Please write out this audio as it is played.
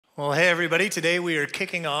Well, hey everybody, today we are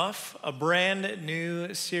kicking off a brand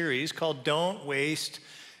new series called Don't Waste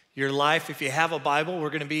Your Life. If you have a Bible, we're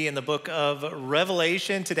going to be in the book of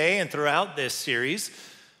Revelation today and throughout this series.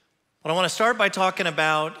 But I want to start by talking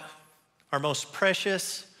about our most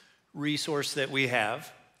precious resource that we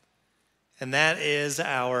have, and that is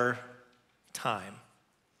our time.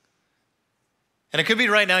 And it could be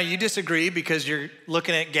right now you disagree because you're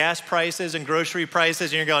looking at gas prices and grocery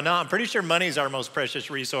prices and you're going, no, I'm pretty sure money is our most precious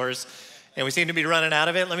resource and we seem to be running out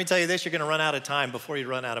of it. Let me tell you this, you're gonna run out of time before you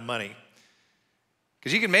run out of money.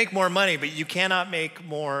 Because you can make more money, but you cannot make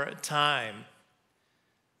more time.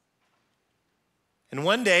 And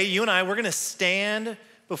one day, you and I, we're gonna stand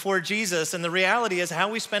before Jesus, and the reality is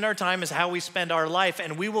how we spend our time is how we spend our life,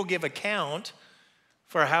 and we will give account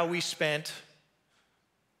for how we spent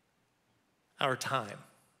our time.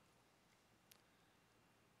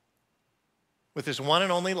 With this one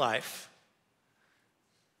and only life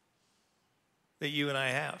that you and I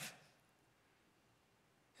have.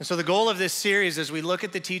 And so the goal of this series, as we look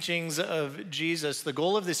at the teachings of Jesus, the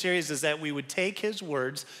goal of the series is that we would take his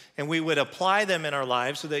words and we would apply them in our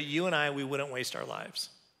lives so that you and I, we wouldn't waste our lives.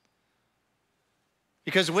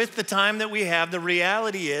 Because with the time that we have, the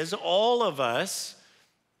reality is all of us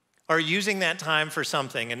are using that time for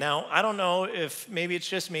something. And now, I don't know if maybe it's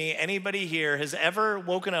just me, anybody here has ever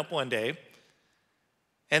woken up one day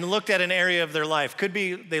and looked at an area of their life. Could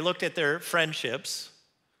be they looked at their friendships.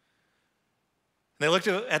 They looked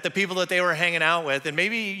at the people that they were hanging out with, and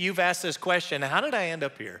maybe you've asked this question, how did I end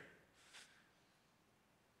up here?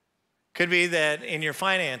 Could be that in your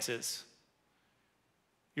finances,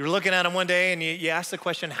 you were looking at them one day and you asked the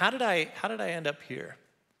question, how did I end up here?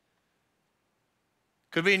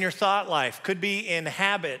 Could be in your thought life, could be in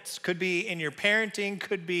habits, could be in your parenting,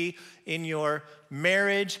 could be in your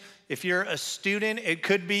marriage. If you're a student, it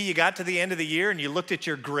could be you got to the end of the year and you looked at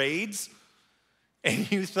your grades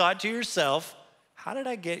and you thought to yourself, how did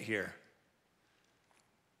I get here?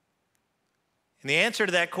 And the answer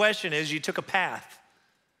to that question is you took a path.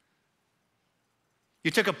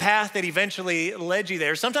 You took a path that eventually led you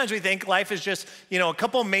there. Sometimes we think life is just, a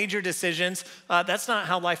couple major decisions. That's not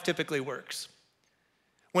how life typically works.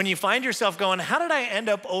 When you find yourself going, how did I end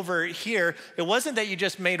up over here? It wasn't that you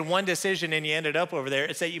just made one decision and you ended up over there.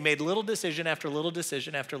 It's that you made little decision after little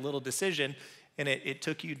decision after little decision, and it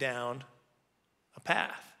took you down a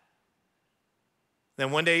path.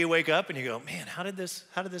 Then one day you wake up and you go, man, how did this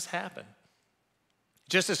happen?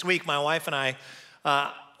 Just this week, my wife and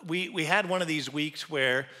I, we had one of these weeks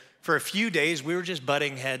where for a few days we were just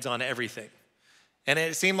butting heads on everything. And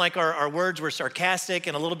it seemed like our words were sarcastic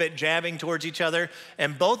and a little bit jabbing towards each other.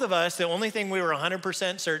 And both of us, the only thing we were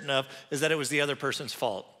 100% certain of is that it was the other person's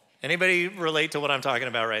fault. Anybody relate to what I'm talking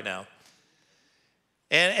about right now?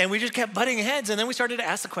 And we just kept butting heads. And then we started to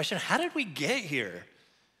ask the question, how did we get here?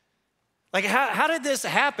 Like, how did this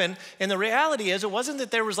happen? And the reality is, it wasn't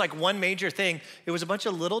that there was like one major thing. It was a bunch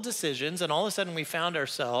of little decisions. And all of a sudden, we found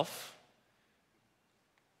ourselves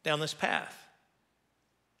down this path.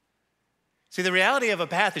 See, the reality of a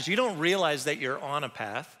path is you don't realize that you're on a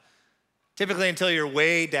path, typically until you're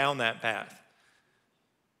way down that path.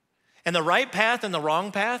 And the right path and the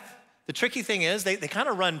wrong path, the tricky thing is they kind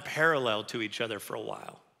of run parallel to each other for a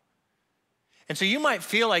while. And so you might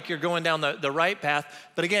feel like you're going down the right path,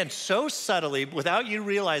 but again, so subtly, without you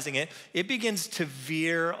realizing it, it begins to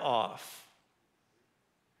veer off.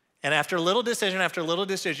 And after little decision after little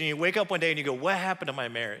decision, you wake up one day and you go, what happened to my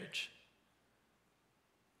marriage?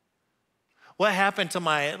 What happened to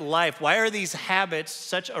my life? Why are these habits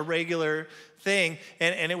such a regular thing?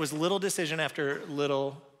 And it was little decision after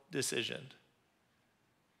little decision.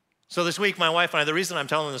 So this week, my wife and I, the reason I'm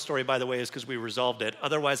telling the story, by the way, is because we resolved it.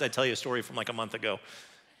 Otherwise, I'd tell you a story from like a month ago.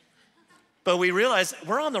 But we realized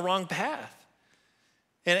we're on the wrong path.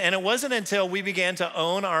 And it wasn't until we began to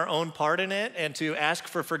own our own part in it and to ask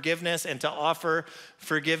for forgiveness and to offer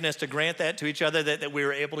forgiveness, to grant that to each other, that we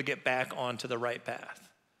were able to get back onto the right path.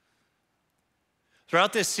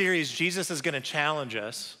 Throughout this series, Jesus is going to challenge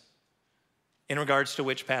us in regards to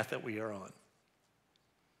which path that we are on.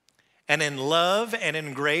 And in love and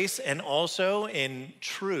in grace and also in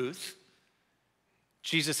truth,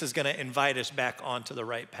 Jesus is going to invite us back onto the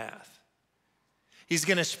right path. He's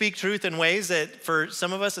going to speak truth in ways that for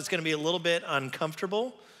some of us, it's going to be a little bit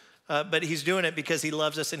uncomfortable, but he's doing it because he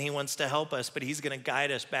loves us and he wants to help us, but he's going to guide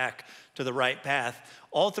us back to the right path.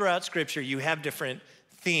 All throughout Scripture, you have different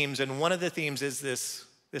themes, and one of the themes is this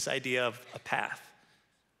idea of a path.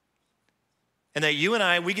 And that you and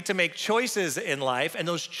I, we get to make choices in life, and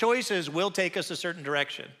those choices will take us a certain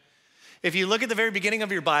direction. If you look at the very beginning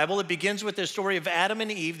of your Bible, it begins with the story of Adam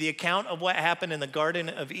and Eve, the account of what happened in the Garden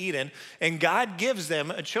of Eden, and God gives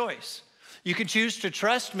them a choice. You can choose to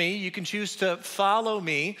trust me, you can choose to follow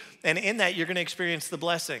me, and in that you're gonna experience the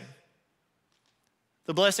blessing.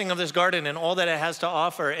 The blessing of this garden and all that it has to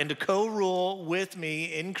offer, and to co-rule with me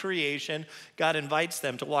in creation. God invites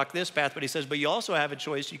them to walk this path, but he says, but you also have a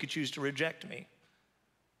choice. You could choose to reject me.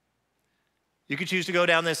 You could choose to go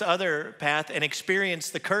down this other path and experience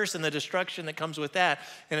the curse and the destruction that comes with that.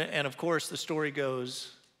 And of course, the story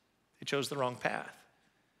goes, they chose the wrong path.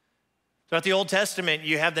 Throughout the Old Testament,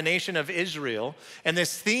 you have the nation of Israel, and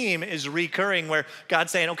this theme is recurring where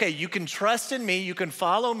God's saying, okay, you can trust in me, you can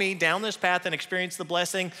follow me down this path and experience the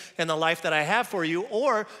blessing and the life that I have for you,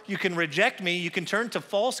 or you can reject me, you can turn to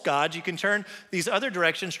false gods, you can turn these other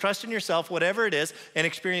directions, trust in yourself, whatever it is, and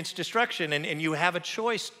experience destruction. And you have a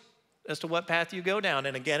choice as to what path you go down.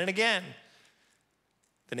 And again,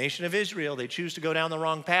 the nation of Israel, they choose to go down the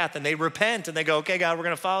wrong path, and they repent, and they go, okay, God, we're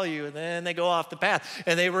gonna follow you. And then they go off the path,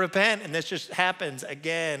 and they repent, and this just happens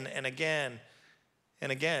again and again and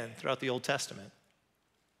again throughout the Old Testament.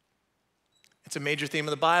 It's a major theme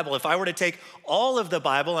of the Bible. If I were to take all of the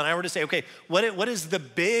Bible and I were to say, okay, what is the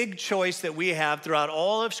big choice that we have throughout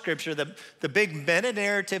all of Scripture, the big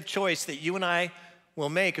meta-narrative choice that you and I will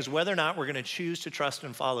make is whether or not we're gonna choose to trust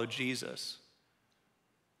and follow Jesus,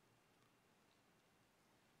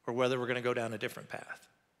 or whether we're gonna go down a different path.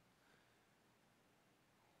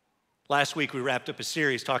 Last week, we wrapped up a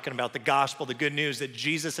series talking about the gospel, the good news that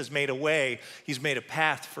Jesus has made a way, he's made a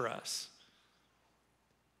path for us.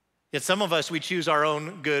 Yet some of us, we choose our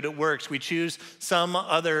own good works. We choose some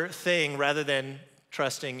other thing rather than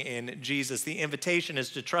trusting in Jesus. The invitation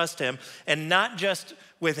is to trust him, and not just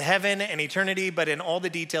with heaven and eternity, but in all the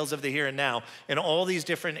details of the here and now, in all these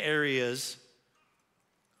different areas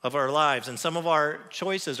of our lives. And some of our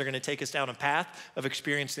choices are gonna take us down a path of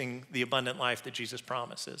experiencing the abundant life that Jesus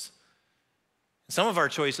promises. Some of our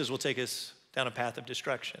choices will take us down a path of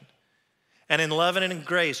destruction. And in love and in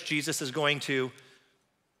grace, Jesus is going to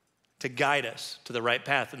guide us to the right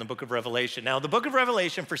path in the book of Revelation. Now, the book of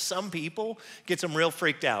Revelation, for some people, gets them real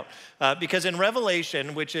freaked out. Because in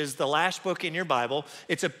Revelation, which is the last book in your Bible,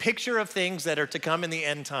 it's a picture of things that are to come in the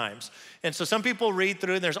end times. And so some people read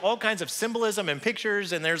through, and there's all kinds of symbolism and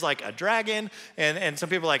pictures, and there's like a dragon, and some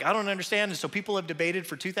people are like, I don't understand. And so people have debated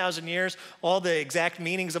for 2,000 years all the exact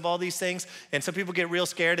meanings of all these things. And some people get real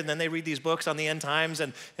scared, and then they read these books on the end times,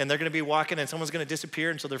 and they're gonna be walking, and someone's gonna disappear,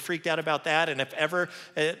 and so they're freaked out about that. And if ever,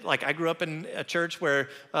 like I grew up in a church where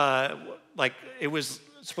like it was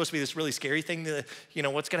supposed to be this really scary thing to,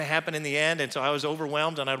 what's gonna happen in the end. And so I was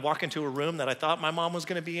overwhelmed, and I'd walk into a room that I thought my mom was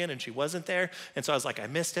gonna be in, and she wasn't there. And so I was like, I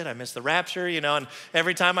missed the rapture, and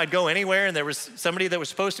every time I'd go anywhere and there was somebody that was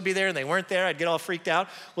supposed to be there and they weren't there, I'd get all freaked out.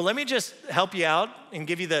 Well, let me just help you out and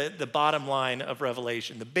give you the bottom line of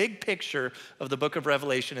Revelation. The big picture of the book of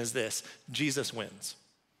Revelation is this: Jesus wins.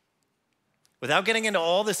 Without getting into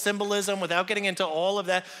all the symbolism, without getting into all of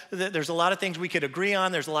that, there's a lot of things we could agree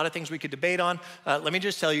on, there's a lot of things we could debate on. Let me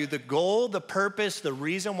just tell you, the goal, the purpose, the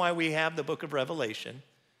reason why we have the book of Revelation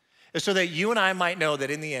is so that you and I might know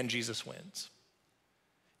that in the end, Jesus wins.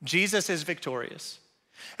 Jesus is victorious.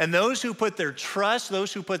 And those who put their trust,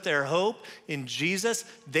 those who put their hope in Jesus,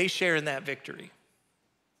 they share in that victory.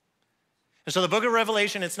 And so the book of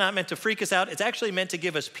Revelation, it's not meant to freak us out, it's actually meant to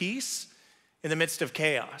give us peace in the midst of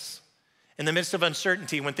chaos, in the midst of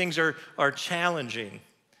uncertainty, when things are challenging.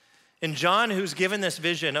 And John, who's given this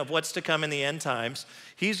vision of what's to come in the end times,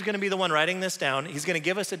 he's gonna be the one writing this down. He's gonna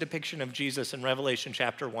give us a depiction of Jesus in Revelation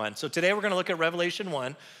chapter 1. So today we're gonna look at Revelation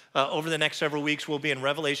 1. Over the next several weeks, we'll be in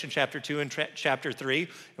Revelation chapter 2 and chapter 3, and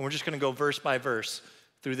we're just gonna go verse by verse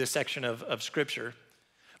through this section of scripture.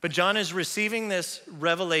 But John is receiving this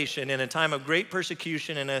revelation in a time of great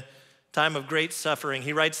persecution, in a time of great suffering.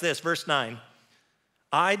 He writes this, verse 9,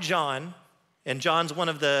 I, John, and John's one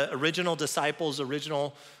of the original disciples,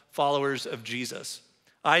 original followers of Jesus.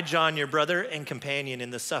 I, John, your brother and companion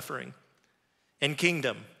in the suffering and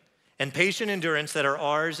kingdom and patient endurance that are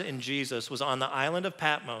ours in Jesus, was on the island of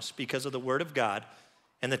Patmos because of the word of God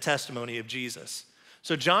and the testimony of Jesus.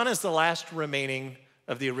 So John is the last remaining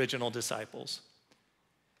of the original disciples.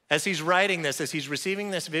 As he's writing this, as he's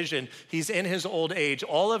receiving this vision, he's in his old age.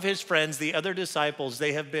 All of his friends, the other disciples,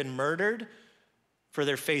 they have been murdered for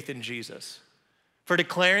their faith in Jesus, for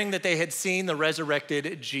declaring that they had seen the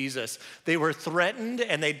resurrected Jesus. They were threatened,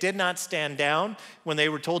 and they did not stand down when they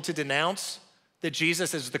were told to denounce that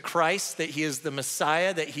Jesus is the Christ, that he is the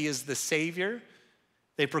Messiah, that he is the Savior.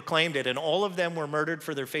 They proclaimed it, and all of them were murdered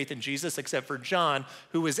for their faith in Jesus, except for John,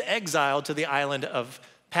 who was exiled to the island of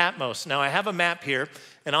Patmos. Now I have a map here,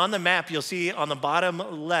 and on the map you'll see on the bottom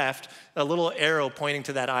left a little arrow pointing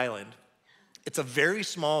to that island. It's a very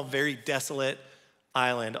small, very desolate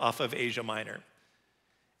island off of Asia Minor.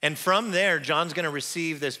 And from there, John's gonna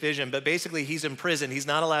receive this vision, but basically he's in prison. He's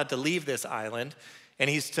not allowed to leave this island, and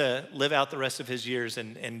he's to live out the rest of his years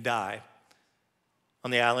and die on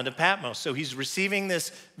the island of Patmos. So he's receiving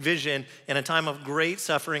this vision in a time of great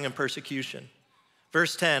suffering and persecution.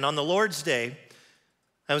 Verse 10, on the Lord's day,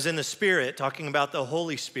 I was in the Spirit, talking about the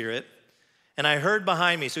Holy Spirit, and I heard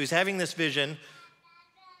behind me, so he's having this vision. It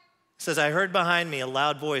says, I heard behind me a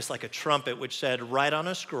loud voice like a trumpet, which said, write on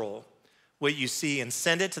a scroll what you see and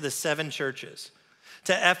send it to the 7 churches,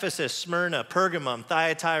 to Ephesus, Smyrna, Pergamum,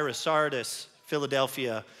 Thyatira, Sardis,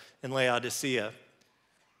 Philadelphia, and Laodicea.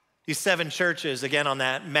 These 7 churches, again on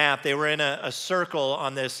that map, they were in a circle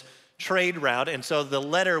on this trade route, and so the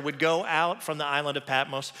letter would go out from the island of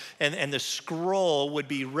Patmos, and the scroll would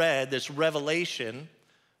be read, this revelation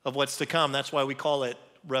of what's to come. That's why we call it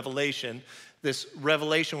Revelation. This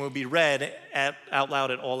revelation will be read out loud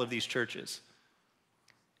at all of these churches.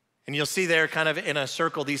 And you'll see there kind of in a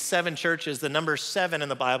circle, these 7 churches, the number 7 in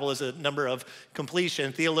the Bible is a number of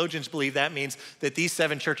completion. Theologians believe that means that these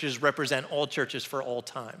 7 churches represent all churches for all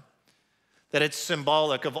time. That it's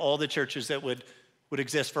symbolic of all the churches that would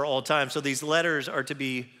exist for all time. So these letters are to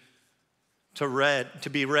be read,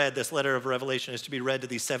 this letter of Revelation is to be read to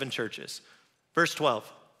these 7 churches. Verse 12,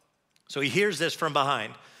 so he hears this from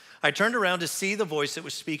behind. I turned around to see the voice that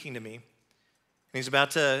was speaking to me. And he's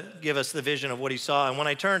about to give us the vision of what he saw. And when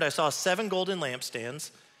I turned, I saw 7 golden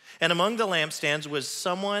lampstands. And among the lampstands was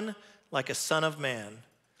someone like a son of man,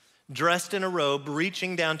 dressed in a robe,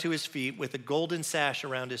 reaching down to his feet with a golden sash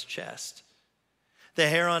around his chest. The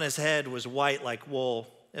hair on his head was white like wool,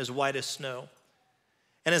 as white as snow.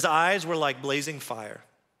 And his eyes were like blazing fire.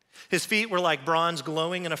 His feet were like bronze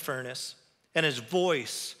glowing in a furnace. And his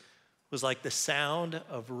voice was like the sound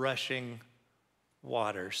of rushing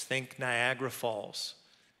waters. Think Niagara Falls.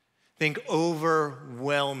 Think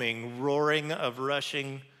overwhelming roaring of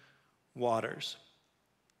rushing waters.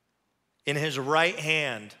 In his right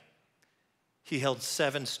hand, he held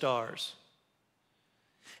 7 stars.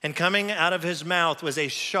 And coming out of his mouth was a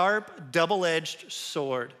sharp, double-edged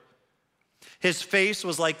sword. His face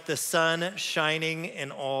was like the sun shining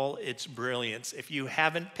in all its brilliance. If you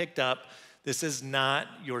haven't picked up, this is not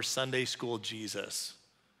your Sunday school Jesus.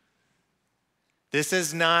 This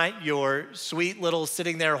is not your sweet little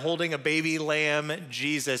sitting there holding a baby lamb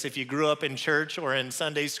Jesus if you grew up in church or in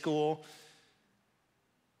Sunday school.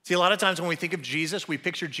 See, a lot of times when we think of Jesus, we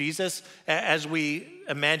picture Jesus as we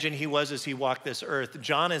imagine he was as he walked this earth.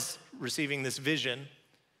 John is receiving this vision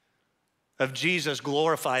of Jesus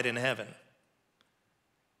glorified in heaven.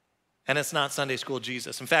 And it's not Sunday school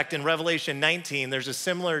Jesus. In fact, in Revelation 19, there's a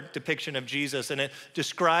similar depiction of Jesus, and it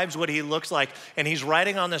describes what he looks like. And he's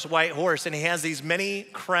riding on this white horse, and he has these many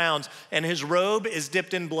crowns, and his robe is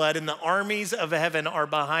dipped in blood, and the armies of heaven are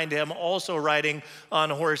behind him, also riding on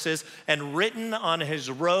horses. And written on his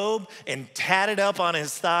robe and tatted up on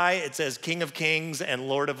his thigh, it says King of Kings and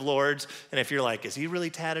Lord of Lords. And if you're like, is he really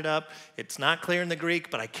tatted up? It's not clear in the Greek,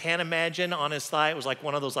 but I can't imagine on his thigh. It was like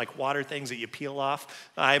one of those like water things that you peel off.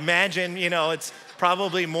 I imagine, it's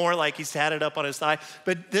probably more like he's tatted up on his thigh.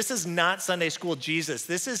 But this is not Sunday school Jesus.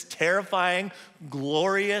 This is terrifying,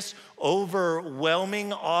 glorious,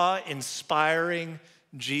 overwhelming, awe-inspiring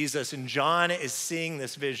Jesus. And John is seeing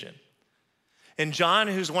this vision. And John,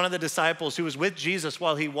 who's one of the disciples who was with Jesus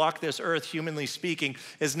while he walked this earth, humanly speaking,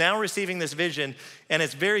 is now receiving this vision. And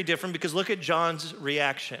it's very different because look at John's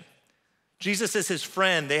reaction. Jesus is his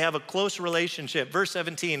friend. They have a close relationship. Verse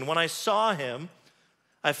 17, when I saw him,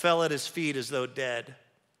 I fell at his feet as though dead.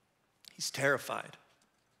 He's terrified.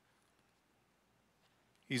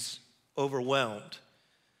 He's overwhelmed.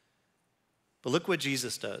 But look what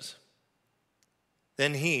Jesus does.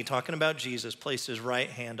 Then he, talking about Jesus, placed his right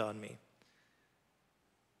hand on me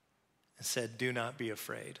and said, do not be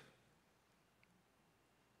afraid.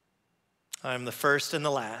 I am the first and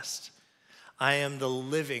the last. I am the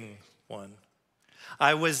living one.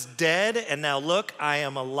 I was dead, and now look, I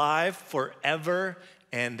am alive forever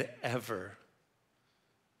and ever.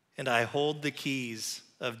 And I hold the keys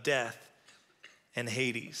of death and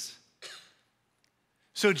Hades.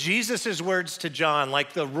 So Jesus' words to John,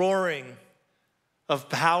 like the roaring of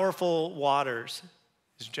powerful waters,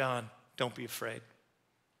 is John, don't be afraid.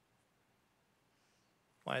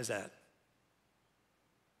 Why is that?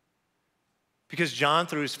 Because John,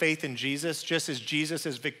 through his faith in Jesus, just as Jesus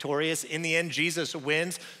is victorious, in the end, Jesus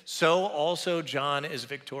wins, so also John is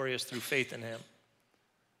victorious through faith in him.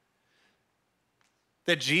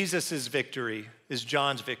 that Jesus' victory is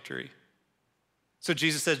John's victory. So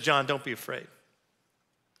Jesus says, John, don't be afraid.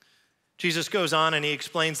 Jesus goes on and he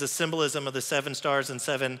explains the symbolism of the 7 stars and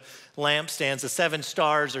 7 lampstands. The 7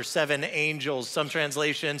 stars are 7 angels. Some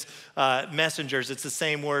translations, messengers. It's the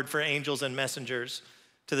same word for angels and messengers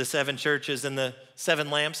to the 7 churches. And the 7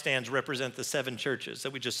 lampstands represent the 7 churches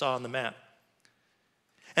that we just saw on the map.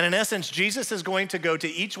 And in essence, Jesus is going to go to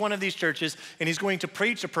each one of these churches and he's going to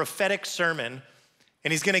preach a prophetic sermon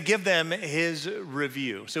and he's going to give them his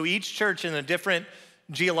review. So each church in a different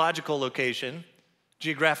geographical location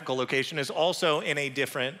is also in a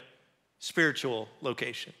different spiritual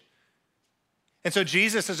location. And so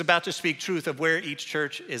Jesus is about to speak truth of where each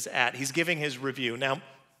church is at. He's giving his review. Now,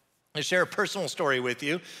 I'll share a personal story with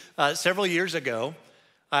you. Several years ago,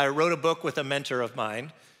 I wrote a book with a mentor of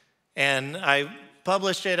mine, and I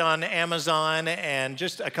published it on Amazon, and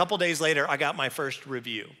just a couple days later, I got my first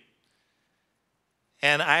review.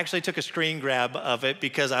 And I actually took a screen grab of it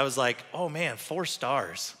because I was like, oh man, 4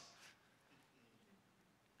 stars.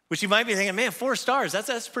 Which you might be thinking, man, 4 stars,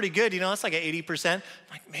 that's pretty good. You know, that's like an 80%. I'm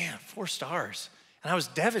like, man, 4 stars. And I was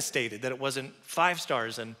devastated that it wasn't 5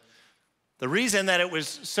 stars. And the reason that it was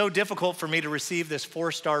so difficult for me to receive this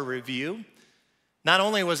 4-star review, not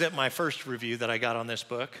only was it my first review that I got on this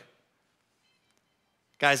book,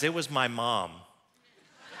 guys, it was my mom.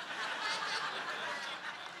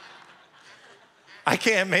 I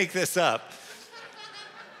can't make this up.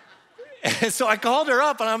 And so I called her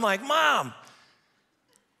up and I'm like, Mom,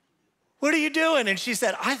 what are you doing? And she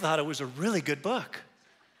said, I thought it was a really good book.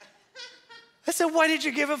 I said, why did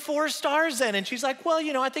you give it 4 stars then? And she's like, well,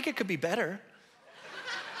 you know, I think it could be better.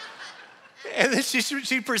 And then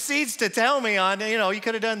she proceeds to tell me on, you know, you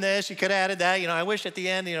could have done this, you could have added that, you know, I wish at the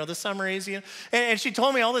end, you know, the summaries, you know. And she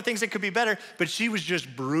told me all the things that could be better, but she was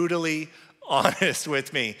just brutally honest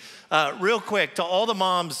with me. Real quick, to all the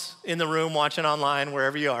moms in the room watching online,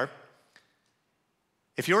 wherever you are,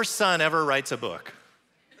 if your son ever writes a book,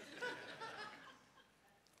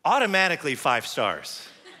 automatically 5 stars.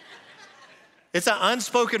 It's an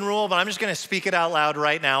unspoken rule, but I'm just gonna speak it out loud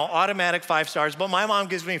right now. Automatic 5 stars, but my mom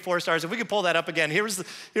gives me 4 stars. If we could pull that up again, here's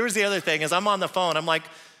the other thing, is I'm on the phone, I'm like,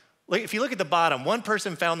 if you look at the bottom, one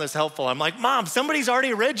person found this helpful. I'm like, Mom, somebody's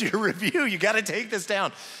already read your review. You gotta take this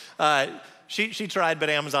down. She tried, but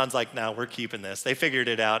Amazon's like, no, we're keeping this. They figured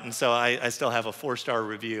it out, and so I still have a 4-star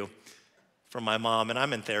review from my mom, and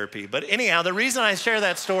I'm in therapy. But anyhow, the reason I share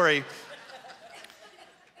that story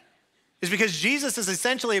is because Jesus is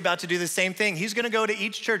essentially about to do the same thing. He's gonna go to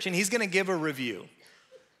each church and he's gonna give a review.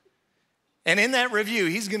 And in that review,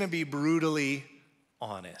 he's gonna be brutally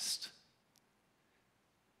honest.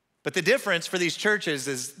 But the difference for these churches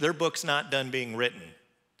is their book's not done being written.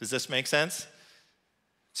 Does this make sense?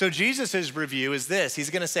 So Jesus' review is this.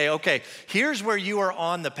 He's gonna say, okay, here's where you are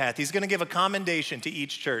on the path. He's gonna give a commendation to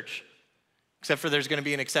each church, except for there's gonna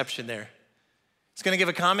be an exception there. It's gonna give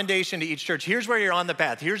a commendation to each church. Here's where you're on the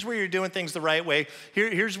path. Here's where you're doing things the right way.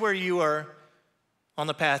 Here's where you are on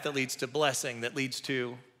the path that leads to blessing, that leads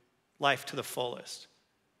to life to the fullest.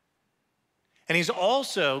 And he's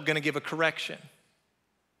also gonna give a correction.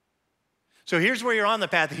 So here's where you're on the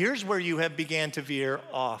path. Here's where you have began to veer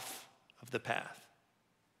off of the path.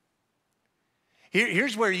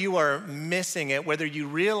 Here's where you are missing it, whether you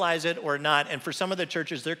realize it or not. And for some of the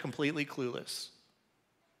churches, they're completely clueless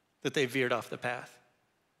that they veered off the path.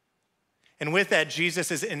 And with that,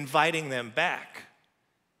 Jesus is inviting them back.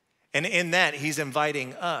 And in that, he's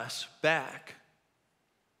inviting us back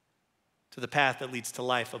to the path that leads to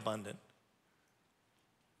life abundant,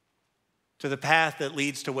 to the path that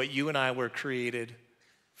leads to what you and I were created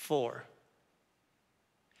for.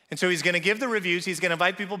 And so he's gonna give the reviews, he's gonna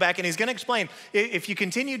invite people back, and he's gonna explain, if you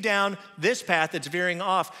continue down this path that's veering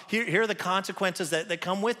off, here are the consequences that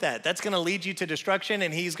come with that. That's gonna lead you to destruction,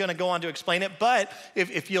 and he's gonna go on to explain it. But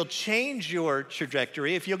if you'll change your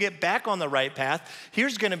trajectory, if you'll get back on the right path,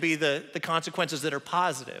 here's gonna be the consequences that are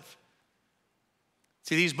positive.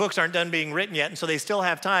 See, these books aren't done being written yet, and so they still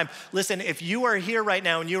have time. Listen, if you are here right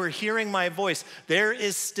now and you are hearing my voice, there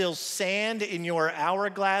is still sand in your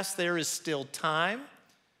hourglass, there is still time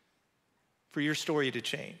for your story to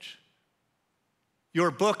change.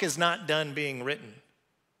 Your book is not done being written.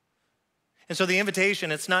 And so the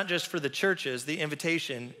invitation, it's not just for the churches, the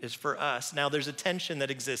invitation is for us. Now there's a tension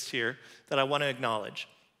that exists here that I want to acknowledge.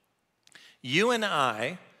 You and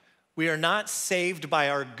I, we are not saved by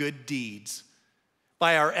our good deeds,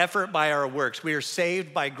 by our effort, by our works. We are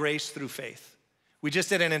saved by grace through faith. We just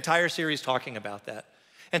did an entire series talking about that.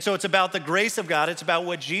 And so it's about the grace of God. It's about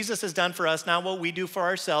what Jesus has done for us, not what we do for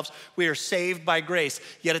ourselves. We are saved by grace.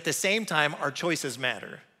 Yet at the same time, our choices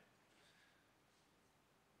matter.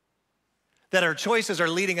 that our choices are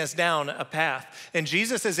leading us down a path. And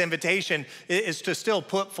Jesus' invitation is to still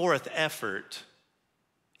put forth effort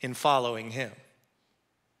in following him.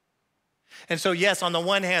 And so, yes, on the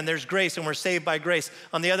one hand, there's grace and we're saved by grace.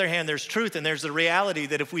 On the other hand, there's truth and there's the reality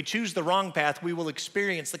that if we choose the wrong path, we will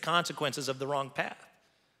experience the consequences of the wrong path.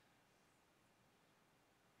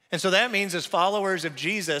 And so that means as followers of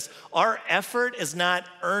Jesus, our effort is not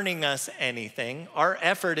earning us anything. Our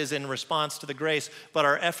effort is in response to the grace, but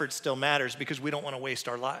our effort still matters because we don't want to waste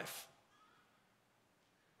our life.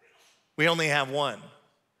 We only have one.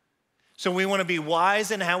 So we want to be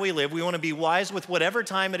wise in how we live. We want to be wise with whatever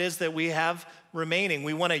time it is that we have remaining.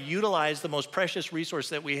 We want to utilize the most precious resource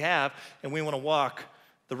that we have, and we want to walk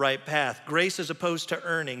the right path. Grace is opposed to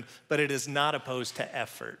earning, but it is not opposed to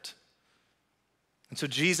effort. And so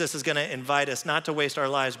Jesus is going to invite us not to waste our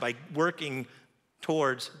lives by working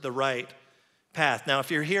towards the right path. Now,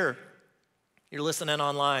 if you're here, you're listening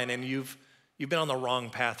online, and you've been on the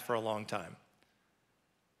wrong path for a long time.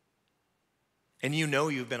 And you know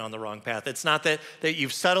you've been on the wrong path. It's not that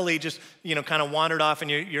you've subtly just, kind of wandered off and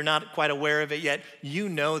you're not quite aware of it yet. You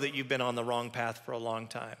know that you've been on the wrong path for a long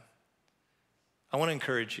time. I want to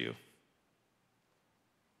encourage you.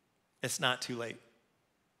 It's not too late.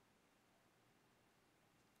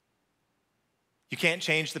 You can't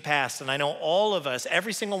change the past. And I know all of us,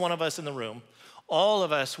 every single one of us in the room, all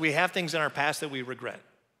of us, we have things in our past that we regret.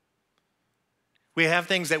 We have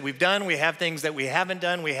things that we've done. We have things that we haven't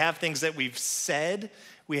done. We have things that we've said.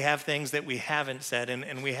 We have things that we haven't said.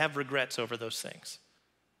 And we have regrets over those things.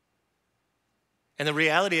 And the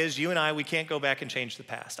reality is, you and I, we can't go back and change the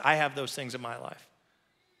past. I have those things in my life.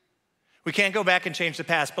 We can't go back and change the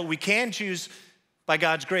past, but we can choose, by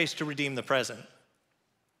God's grace, to redeem the present.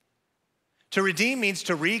 To redeem means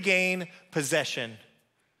to regain possession,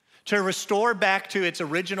 to restore back to its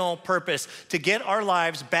original purpose, to get our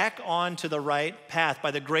lives back onto the right path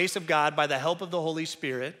by the grace of God, by the help of the Holy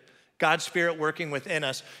Spirit, God's Spirit working within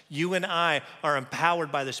us. You and I are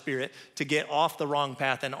empowered by the Spirit to get off the wrong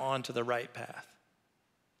path and onto the right path.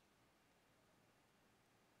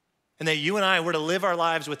 And that you and I were to live our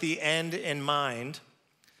lives with the end in mind.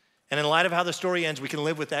 And in light of how the story ends, we can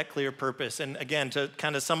live with that clear purpose. And again, to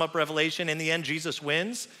kind of sum up Revelation, in the end, Jesus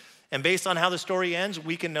wins. And based on how the story ends,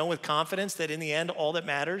 we can know with confidence that in the end, all that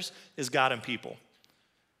matters is God and people.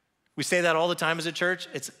 We say that all the time as a church.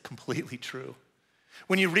 It's completely true.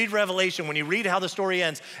 When you read Revelation, when you read how the story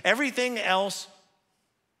ends, everything else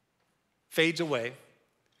fades away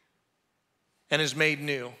and is made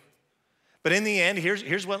new. But in the end,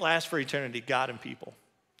 here's what lasts for eternity: God and people.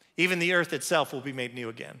 Even the earth itself will be made new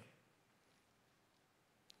again.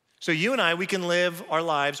 So you and I, we can live our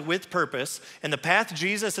lives with purpose. And the path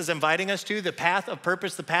Jesus is inviting us to, the path of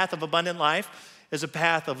purpose, the path of abundant life, is a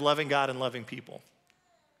path of loving God and loving people.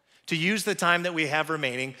 To use the time that we have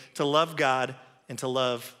remaining to love God and to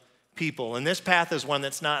love people. And this path is one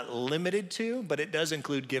that's not limited to, but it does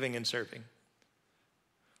include giving and serving.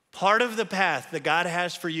 Part of the path that God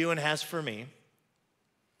has for you and has for me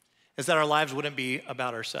is that our lives wouldn't be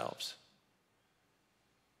about ourselves.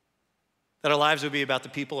 That our lives would be about the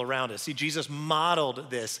people around us. See, Jesus modeled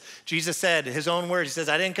this. Jesus said, his own words, he says,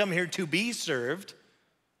 I didn't come here to be served,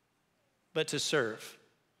 but to serve.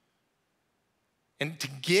 And to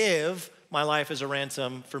give my life as a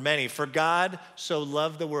ransom for many. For God so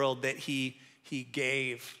loved the world that he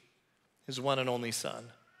gave his one and only Son.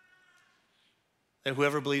 That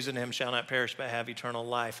whoever believes in him shall not perish but have eternal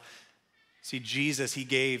life. See, Jesus, he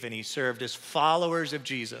gave and he served. As followers of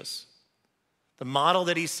Jesus, the model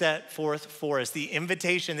that he set forth for us, the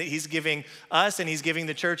invitation that he's giving us and he's giving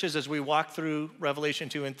the churches as we walk through Revelation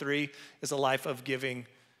 2 and 3 is a life of giving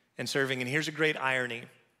and serving. And here's a great irony.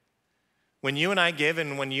 When you and I give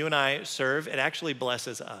and when you and I serve, it actually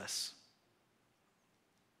blesses us.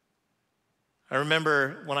 I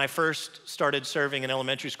remember when I first started serving in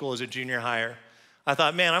elementary school as a junior hire, I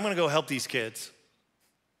thought, man, I'm going to go help these kids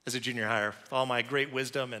as a junior hire with all my great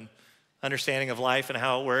wisdom and understanding of life and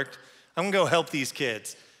how it worked. I'm gonna go help these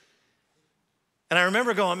kids. And I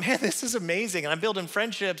remember going, man, this is amazing. And I'm building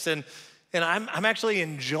friendships and I'm actually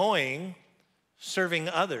enjoying serving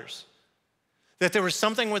others. That there was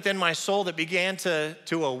something within my soul that began to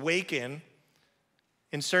awaken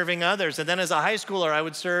in serving others. And then as a high schooler, I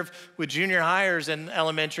would serve with junior hires in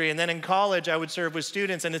elementary. And then in college, I would serve with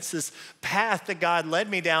students. And it's this path that God led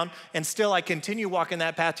me down. And still, I continue walking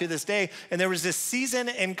that path to this day. And there was this season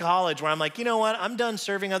in college where I'm like, you know what? I'm done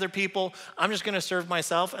serving other people. I'm just going to serve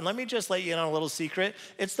myself. And let me just let you in on a little secret.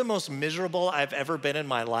 It's the most miserable I've ever been in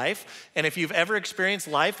my life. And if you've ever experienced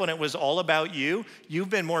life when it was all about you, you've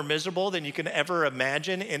been more miserable than you can ever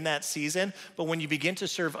imagine in that season. But when you begin to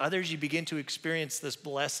serve others, you begin to experience this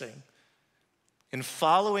blessing in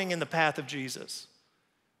following in the path of Jesus.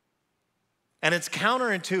 And it's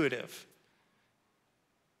counterintuitive.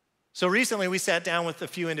 So recently we sat down with a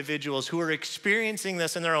few individuals who are experiencing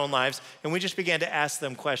this in their own lives, and we just began to ask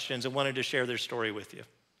them questions and wanted to share their story with you.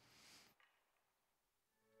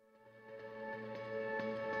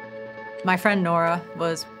 My friend Nora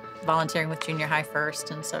was volunteering with junior high first,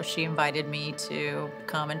 and so she invited me to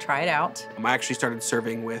come and try it out. I actually started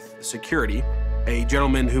serving with security. A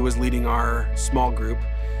gentleman who was leading our small group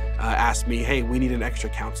asked me, hey, we need an extra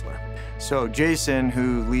counselor. So Jason,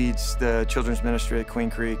 who leads the children's ministry at Queen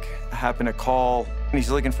Creek, happened to call. He's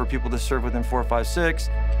looking for people to serve within 456.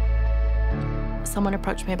 Someone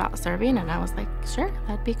approached me about serving, and I was like, sure,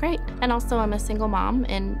 that'd be great. And also, I'm a single mom,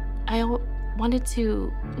 and I wanted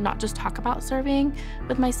to not just talk about serving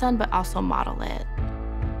with my son, but also model it.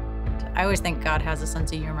 I always think God has a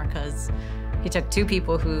sense of humor because he took two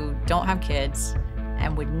people who don't have kids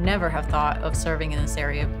and would never have thought of serving in this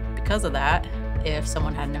area because of that if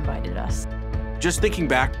someone hadn't invited us. Just thinking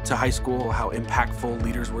back to high school, how impactful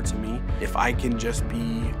leaders were to me, if I can just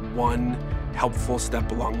be one helpful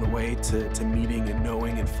step along the way to meeting and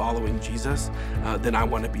knowing and following Jesus, then I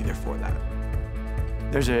want to be there for that.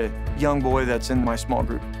 There's a young boy that's in my small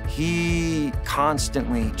group. He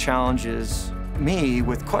constantly challenges me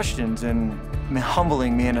with questions and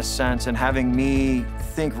humbling me in a sense and having me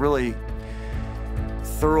think really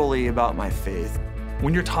thoroughly about my faith.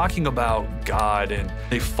 When you're talking about God and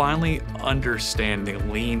they finally understand, they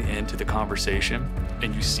lean into the conversation,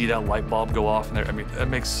 and you see that light bulb go off in there, I mean, that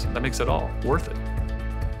makes it all worth it.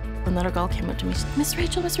 One little girl came up to me, she said, Miss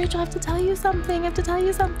Rachel, I have to tell you something,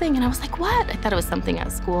 And I was like, what? I thought it was something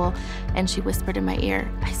at school. And she whispered in my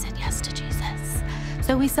ear, I said yes to Jesus.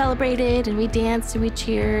 So we celebrated and we danced and we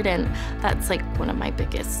cheered, and that's like one of my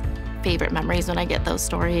biggest favorite memories when I get those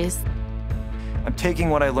stories. I'm taking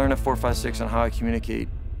what I learned at 456 on how I communicate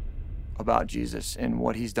about Jesus and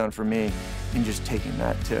what he's done for me, and just taking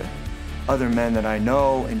that to other men that I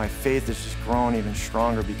know, and my faith has just grown even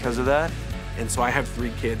stronger because of that. And so I have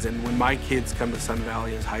 3 kids, and when my kids come to Sun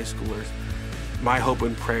Valley as high schoolers, my hope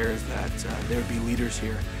and prayer is that there would be leaders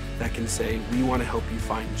here that can say, we want to help you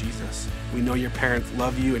find Jesus. We know your parents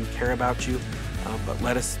love you and care about you, but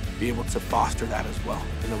let us be able to foster that as well,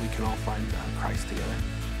 and that we can all find Christ together.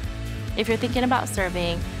 If you're thinking about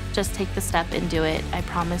serving, just take the step and do it. I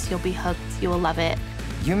promise you'll be hooked, you will love it.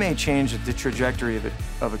 You may change the trajectory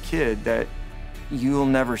of a kid that you'll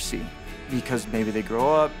never see, because maybe they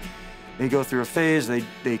grow up, they go through a phase,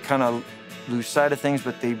 they kind of lose sight of things,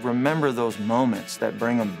 but they remember those moments that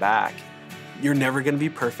bring them back. You're never going to be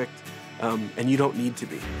perfect, and you don't need to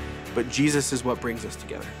be. But Jesus is what brings us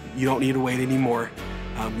together. You don't need to wait anymore.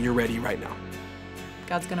 You're ready right now.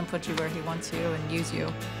 God's going to put you where he wants you and use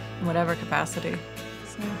you in whatever capacity.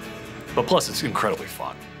 So, But plus, it's incredibly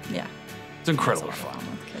fun. yeah. It's incredibly It's a lot fun. of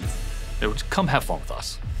fun with kids. It would come have fun with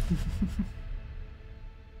us.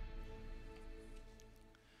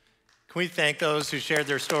 Can we thank those who shared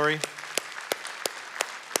their story?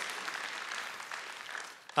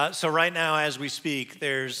 So right now, as we speak,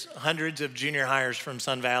 there's hundreds of junior hires from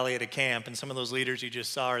Sun Valley at a camp, and some of those leaders you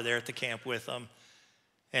just saw are there at the camp with them.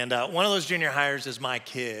 And one of those junior hires is my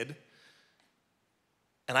kid.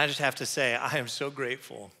 And I just have to say, I am so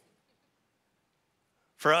grateful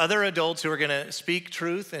for other adults who are gonna speak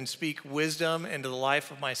truth and speak wisdom into the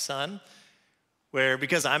life of my son, where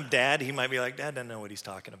because I'm dad, he might be like, Dad doesn't know what he's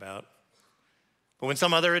talking about. But when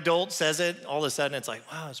some other adult says it, all of a sudden it's like,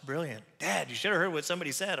 wow, it's brilliant. Dad, you should have heard what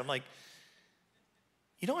somebody said. I'm like,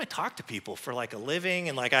 you know, I talk to people for like a living,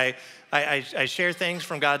 and like I share things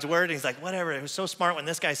from God's word, and he's like, whatever, it was so smart when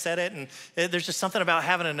this guy said it, and there's just something about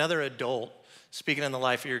having another adult speaking in the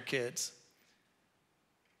life of your kids.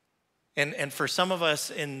 And for some of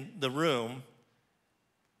us in the room,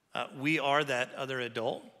 we are that other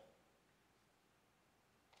adult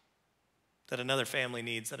that another family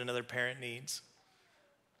needs, that another parent needs.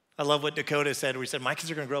 I love what Dakota said, where he said, my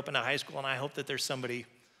kids are gonna grow up into high school, and I hope that there's somebody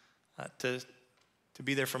to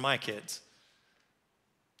be there for my kids.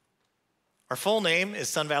 Our full name is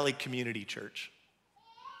Sun Valley Community Church.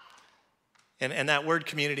 And that word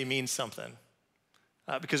community means something.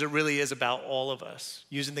 because it really is about all of us,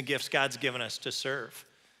 using the gifts God's given us to serve,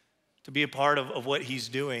 to be a part of what he's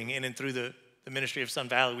doing in and through the ministry of Sun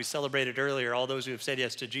Valley. We celebrated earlier all those who have said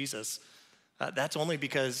yes to Jesus. That's only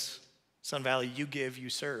because, Sun Valley, you give, you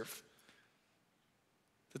serve,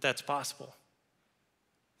 that's possible.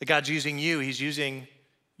 That God's using you, he's using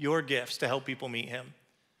your gifts to help people meet him.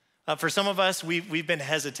 For some of us, we've been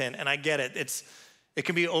hesitant, and I get it. It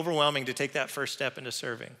can be overwhelming to take that first step into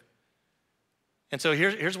serving. And so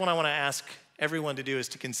here's what I want to ask everyone to do is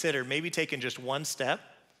to consider maybe taking just one step,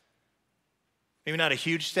 maybe not a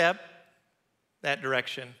huge step, that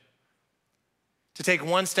direction. To take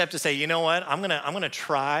one step to say, you know what, I'm gonna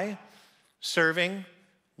try serving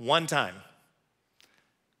one time.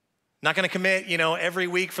 Not gonna commit, every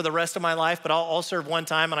week for the rest of my life, but I'll serve one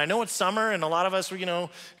time. And I know it's summer and a lot of us, are gonna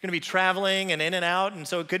be traveling and in and out. And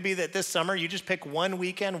so it could be that this summer you just pick one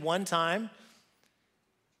weekend, one time,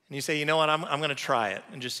 and you say, you know what, I'm gonna try it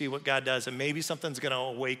and just see what God does. And maybe something's gonna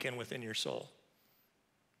awaken within your soul.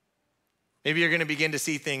 Maybe you're gonna begin to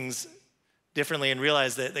see things differently and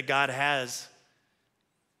realize that God has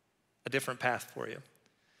a different path for you.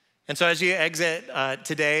 And so as you exit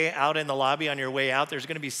today out in the lobby on your way out, there's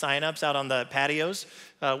gonna be signups out on the patios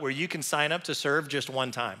where you can sign up to serve just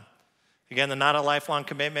one time. Again, they're not a lifelong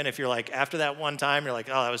commitment. If you're like, after that one time, you're like,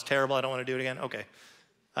 oh, that was terrible, I don't wanna do it again. Okay,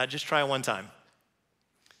 just try one time.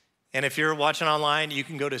 And if you're watching online, you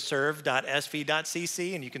can go to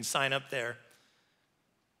serve.sv.cc and you can sign up there.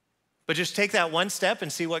 But just take that one step and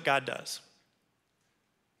see what God does.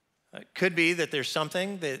 It could be that there's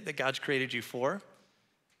something that God's created you for,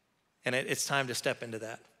 and it's time to step into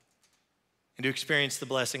that and to experience the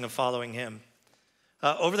blessing of following him.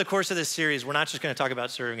 Over the course of this series, we're not just gonna talk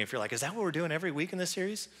about serving. If you're like, is that what we're doing every week in this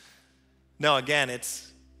series? No, again,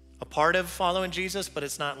 it's a part of following Jesus, but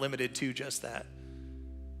it's not limited to just that.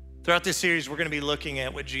 Throughout this series, we're gonna be looking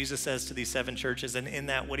at what Jesus says to these 7 churches, and in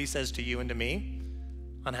that, what he says to you and to me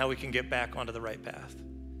on how we can get back onto the right path.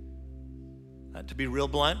 To be real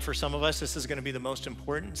blunt, for some of us, this is gonna be the most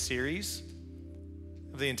important series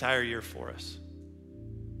of the entire year for us.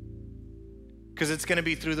 Because it's gonna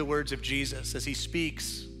be through the words of Jesus as he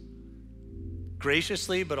speaks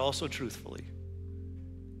graciously, but also truthfully.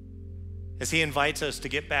 As he invites us to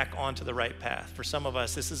get back onto the right path. For some of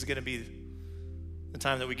us, this is gonna be the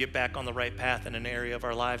time that we get back on the right path in an area of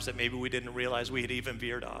our lives that maybe we didn't realize we had even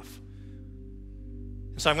veered off.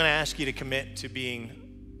 And so I'm gonna ask you to commit to being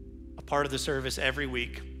a part of the service every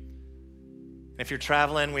week. And if you're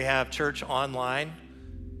traveling, we have church online.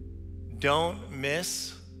 Don't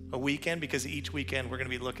miss a weekend, because each weekend we're gonna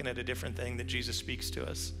be looking at a different thing that Jesus speaks to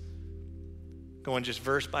us. Going just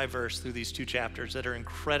verse by verse through these 2 chapters that are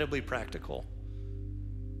incredibly practical,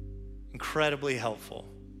 incredibly helpful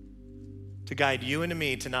to guide you and to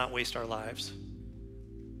me to not waste our lives,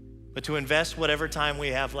 but to invest whatever time we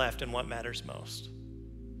have left in what matters most.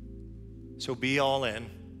 So be all in.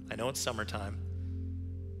 I know it's summertime.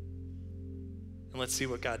 And let's see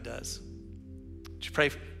what God does. Would you pray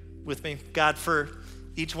with me? God, for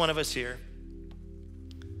each one of us here,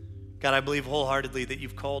 God, I believe wholeheartedly that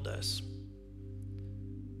you've called us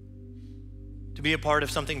to be a part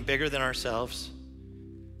of something bigger than ourselves.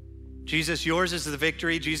 Jesus, yours is the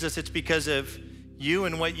victory. Jesus, it's because of you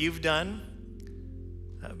and what you've done.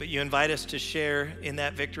 But you invite us to share in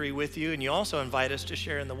that victory with you, and you also invite us to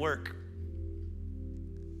share in the work,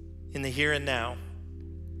 in the here and now.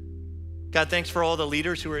 God, thanks for all the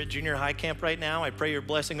leaders who are at junior high camp right now. I pray your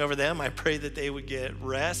blessing over them. I pray that they would get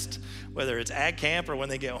rest, whether it's at camp or when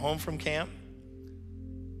they get home from camp.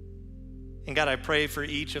 And God, I pray for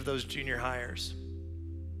each of those junior hires,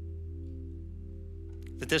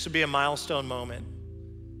 that this would be a milestone moment,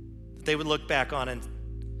 that they would look back on and,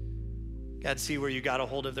 God, see where you got a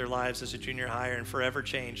hold of their lives as a junior hire and forever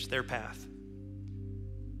change their path.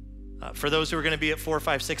 For those who are going to be at 4,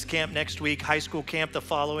 5, 6 camp next week, high school camp the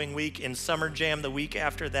following week, in summer jam the week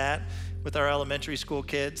after that with our elementary school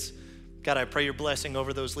kids, God, I pray your blessing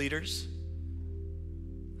over those leaders.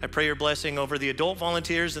 I pray your blessing over the adult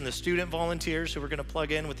volunteers and the student volunteers who are going to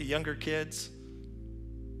plug in with the younger kids.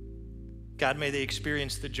 God, may they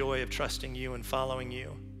experience the joy of trusting you and following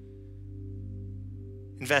you,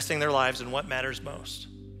 investing their lives in what matters most.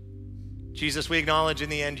 Jesus, we acknowledge in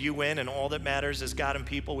the end you win, and all that matters is God and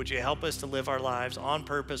people. Would you help us to live our lives on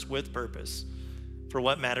purpose, with purpose, for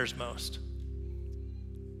what matters most?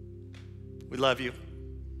 We love you.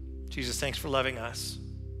 Jesus, thanks for loving us.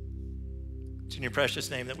 It's in your precious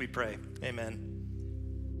name that we pray. Amen.